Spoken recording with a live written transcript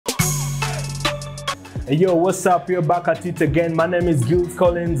Hey, yo, what's up? You're back at it again. My name is Gilles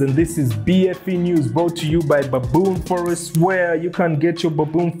Collins and this is BFE News, brought to you by Baboon Forest Wear. You can get your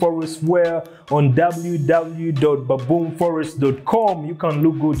Baboon Forest Wear on www.baboonforest.com. You can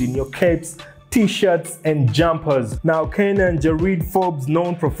look good in your capes, t-shirts and jumpers. Now, Kenan Jared Forbes,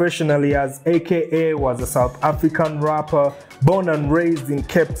 known professionally as AKA, was a South African rapper born and raised in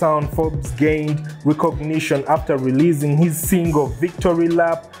Cape Town. Forbes gained recognition after releasing his single Victory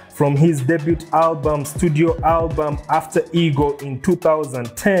Lap from his debut album, studio album After Ego in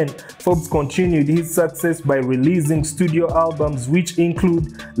 2010. Forbes continued his success by releasing studio albums which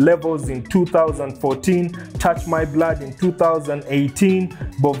include Levels in 2014, Touch My Blood in 2018,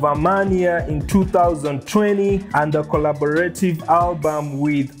 Bovamania in 2020, and a collaborative album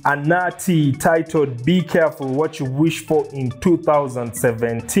with Anati titled Be Careful What You Wish For in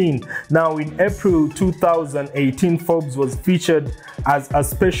 2017. Now, in April 2018, Forbes was featured as a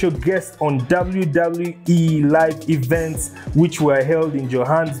special guest on WWE live events which were held in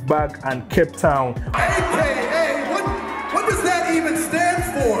Johannesburg and Cape Town. AKA, what does that even stand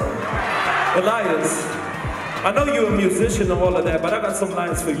for? Elias, I know you're a musician and all of that, but I got some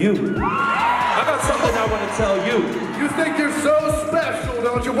lines for you. I got something I want to tell you. You think you're so special,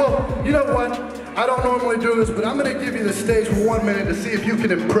 don't you? Well, you know what? I don't normally do this, but I'm going to give you the stage for 1 minute to see if you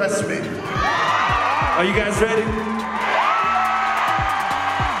can impress me. Are you guys ready?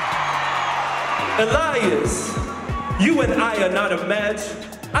 Elias, you and I are not a match.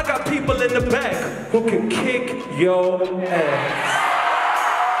 I got people in the back who can kick your ass.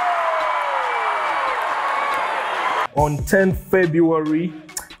 On 10th February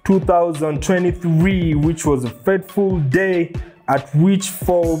 2023, which was a fateful day at which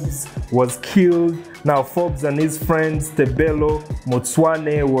Forbes was killed. Now, Forbes and his friends Tebelo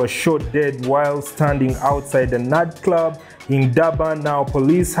Motswane were shot dead while standing outside a nightclub in Durban. Now,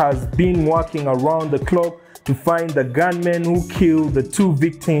 police has been working around the clock to find the gunman who killed the two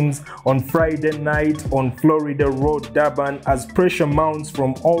victims on Friday night on Florida Road, Durban. As pressure mounts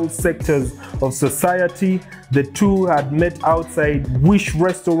from all sectors of society, the two had met outside Wish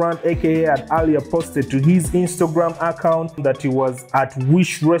Restaurant. AKA had earlier posted to his Instagram account that he was at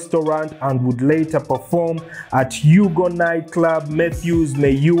Wish Restaurant and would later perform at Hugo nightclub, Matthews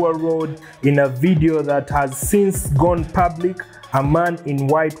Mayua Road. In a video that has since gone public, a man in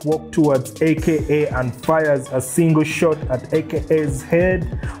white walked towards AKA and fires a single shot at AKA's head,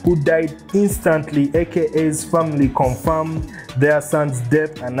 who died instantly. AKA's family confirmed their son's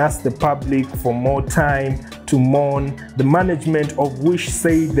death and asked the public for more time to mourn. The management of Wish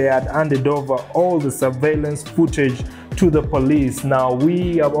said they had handed over all the surveillance footage to the police. Now,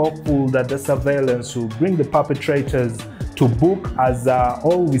 we are hopeful that the surveillance will bring the perpetrators to book, as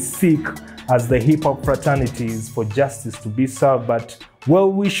all we seek as the hip-hop fraternities for justice to be served. But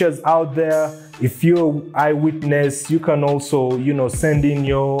well-wishers out there, if you're eyewitness, you can also, send in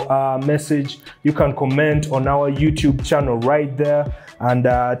your message. You can comment on our YouTube channel right there and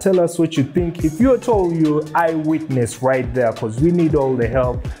tell us what you think. If you're told you're eyewitness right there, because we need all the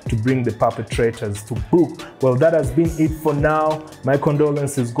help to bring the perpetrators to book. Well, that has been it for now. My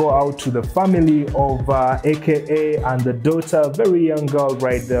condolences go out to the family of AKA and the daughter, very young girl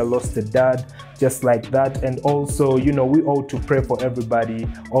right there, lost a dad just like that. And also, we ought to pray for everybody,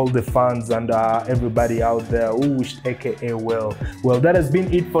 all the fans and everybody out there who wished AKA well. Well, that has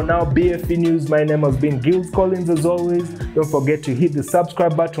been it for now. BFE News. My name has been Gilles Collins as always. Don't forget to hit the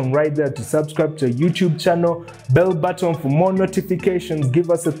subscribe button right there to subscribe to our YouTube channel. Bell button for more notifications. Give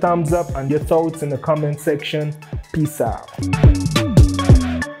us a thumbs up and your thoughts in the comment section. Peace out.